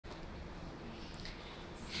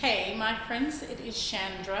Hey, my friends, it is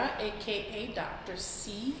Chandra, aka Dr.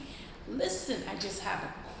 C. Listen, I just have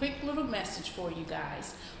a quick little message for you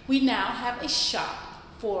guys. We now have a shop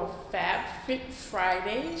for Fab Fit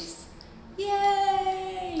Fridays.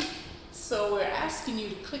 Yay! So we're asking you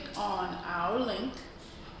to click on our link.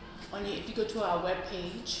 If you go to our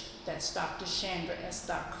webpage, that's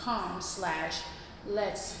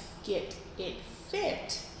drchandras.com/let's get it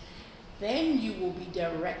fit. Then you will be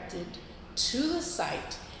directed to the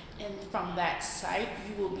site, and from that site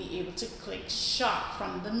you will be able to click shop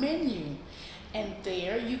from the menu, and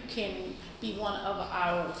there you can be one of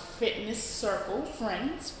our fitness circle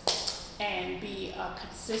friends and be a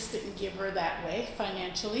consistent giver that way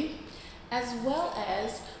financially, as well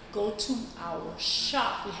as go to our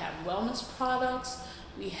shop. We have wellness products,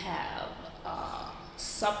 we have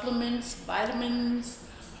supplements, vitamins,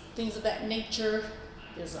 things of that nature.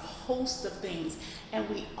 There's a host of things, and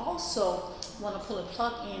we also want to pull a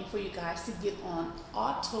plug in for you guys to get on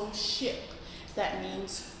AutoShip. That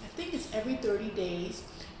means, I think it's every 30 days,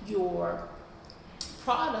 your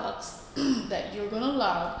products that you're going to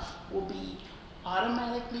love will be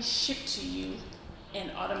automatically shipped to you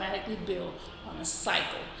and automatically billed on a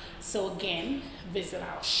cycle. So again, visit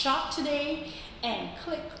our shop today and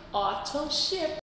click AutoShip.